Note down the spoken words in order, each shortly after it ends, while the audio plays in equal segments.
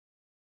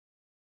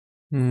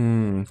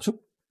쭉,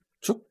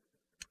 쭉.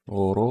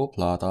 Oro,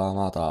 plata,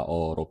 mata,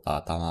 oro,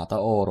 plata, mata,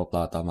 oro,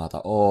 plata, mata,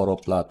 oro,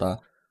 plata.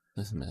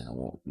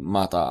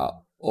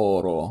 Mata,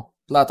 oro,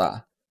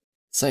 plata.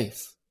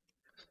 Safe.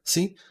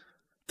 See,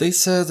 they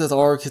said that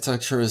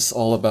architecture is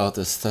all about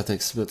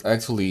aesthetics, but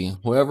actually,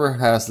 whoever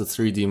has the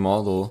 3D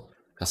model,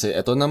 kasi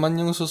ito naman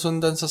yung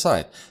susundan sa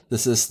site.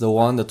 This is the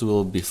one that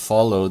will be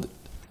followed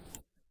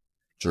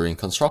during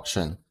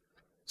construction.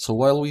 So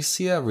while we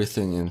see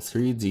everything in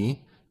 3D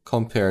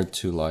compared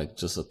to like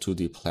just a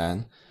 2D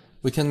plan,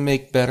 we can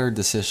make better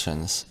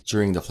decisions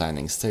during the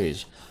planning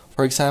stage.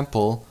 For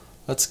example,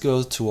 let's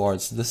go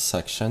towards this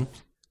section.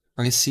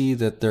 I see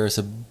that there's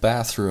a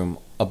bathroom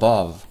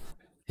above.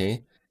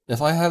 Okay,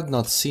 if I have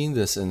not seen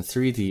this in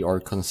 3D or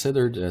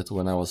considered it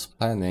when I was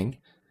planning,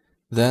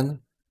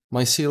 then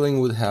my ceiling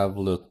would have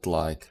looked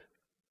like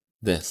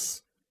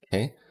this.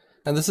 Okay,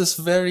 and this is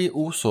very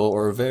uso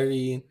or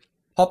very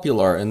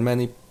popular in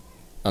many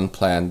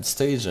unplanned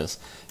stages.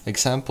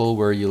 Example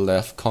where you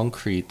left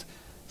concrete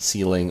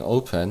ceiling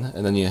open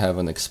and then you have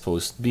an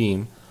exposed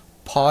beam.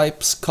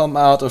 Pipes come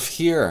out of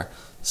here.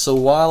 So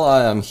while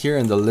I am here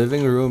in the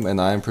living room and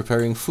I am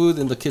preparing food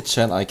in the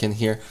kitchen, I can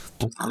hear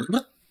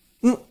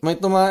may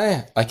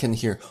tumae. I can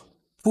hear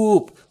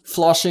poop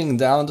flushing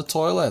down the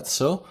toilet.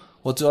 So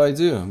what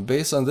do?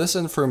 Based on this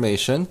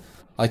information,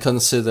 I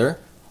consider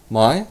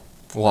my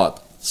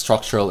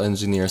structural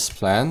engineer's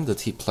plan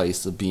that he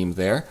placed the beam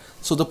there,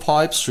 so the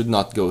pipes should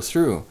not go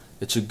through.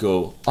 It should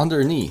go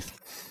underneath.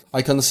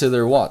 I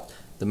consider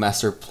the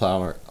master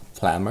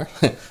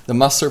the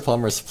master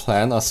plumber's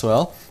plan as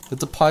well, that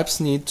the pipes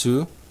need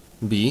to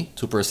be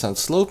 2%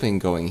 sloping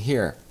going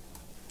here.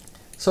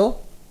 So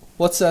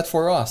what's that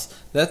for us?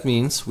 That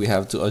means we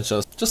have to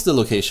adjust just the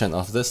location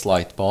of this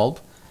light bulb,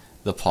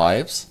 the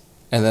pipes,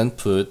 and then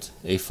put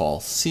a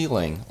false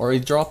ceiling or a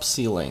drop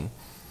ceiling.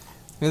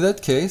 In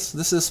that case,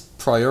 this is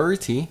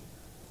priority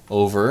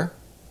over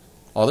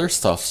other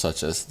stuff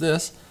such as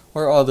this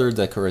or other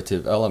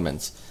decorative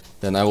elements.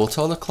 Then I will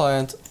tell the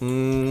client,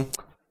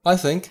 I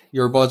think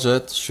your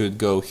budget should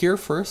go here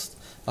first,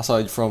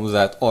 aside from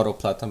that auto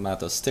plata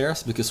mata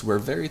stairs, because we're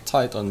very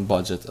tight on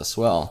budget as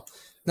well.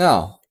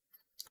 Now,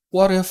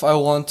 what if I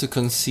want to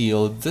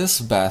conceal this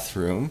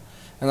bathroom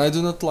and I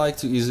do not like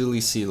to easily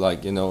see,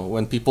 like, you know,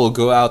 when people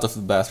go out of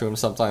the bathroom,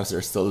 sometimes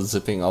they're still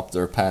zipping up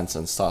their pants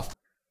and stuff.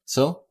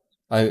 So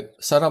I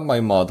set up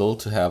my model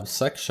to have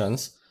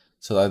sections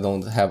so that I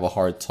don't have a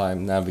hard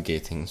time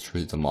navigating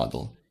through the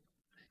model.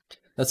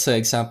 Let's say,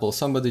 example,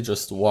 somebody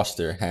just washed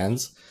their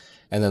hands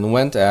and then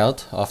went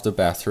out of the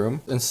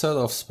bathroom. Instead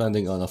of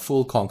spending on a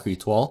full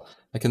concrete wall,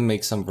 I can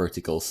make some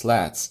vertical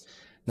slats.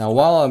 Now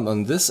while I'm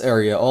on this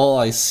area, all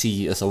I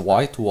see is a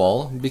white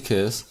wall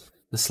because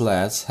the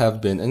slats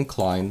have been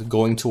inclined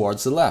going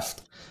towards the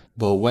left.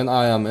 But when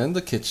I am in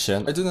the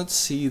kitchen, I do not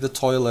see the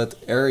toilet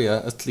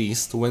area, at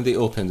least when they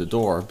open the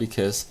door,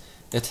 because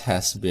it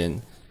has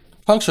been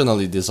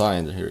functionally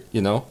designed here,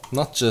 you know,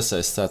 not just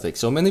aesthetic.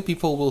 So many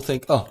people will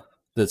think, oh,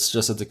 that's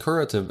just a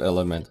decorative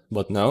element,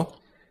 but no.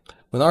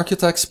 When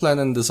architects plan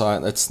and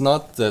design, it's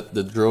not that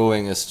the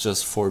drawing is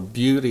just for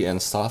beauty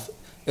and stuff,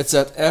 it's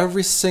that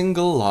every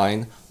single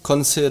line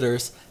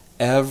considers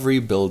every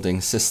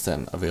building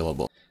system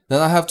available. Then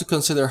I have to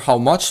consider how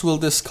much will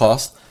this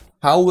cost,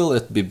 how will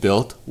it be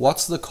built,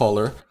 what's the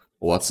color,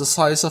 what's the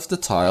size of the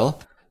tile,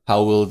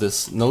 how will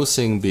this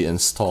nosing be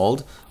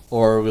installed,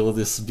 or will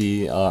this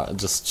be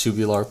just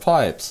tubular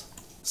pipes,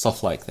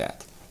 stuff like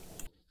that.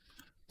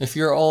 If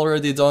you're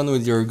already done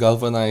with your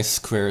galvanized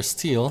square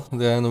steel,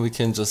 then we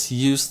can just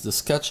use the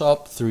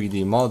SketchUp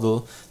 3D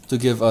model to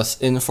give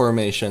us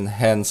information,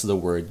 hence the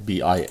word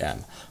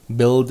BIM.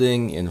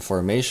 Building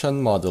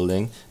Information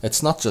Modeling.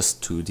 It's not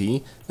just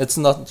 2D, it's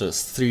not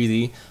just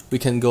 3D, we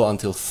can go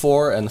until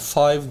 4 and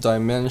 5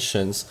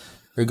 dimensions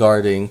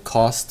regarding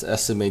cost,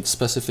 estimate,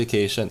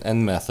 specification,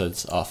 and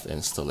methods of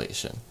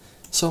installation.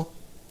 So,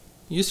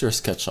 use your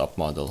SketchUp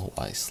model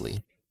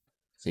wisely.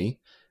 See?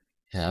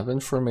 You have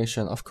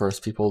information. Of course,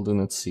 people do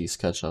not see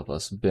SketchUp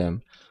as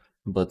BIM,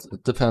 but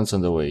it depends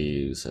on the way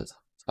you use it.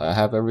 I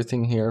have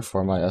everything here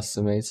for my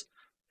estimates,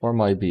 for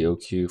my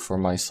BOQ, for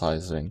my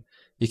sizing.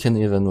 You can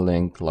even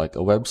link like a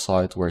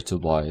website where to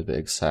buy the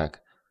exact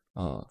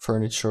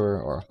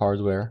furniture or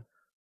hardware.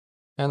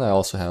 And I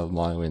also have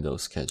my window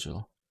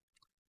schedule.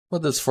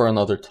 But that's for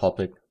another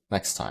topic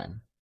next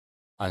time.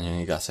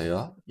 안녕히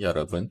가세요,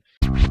 여러분.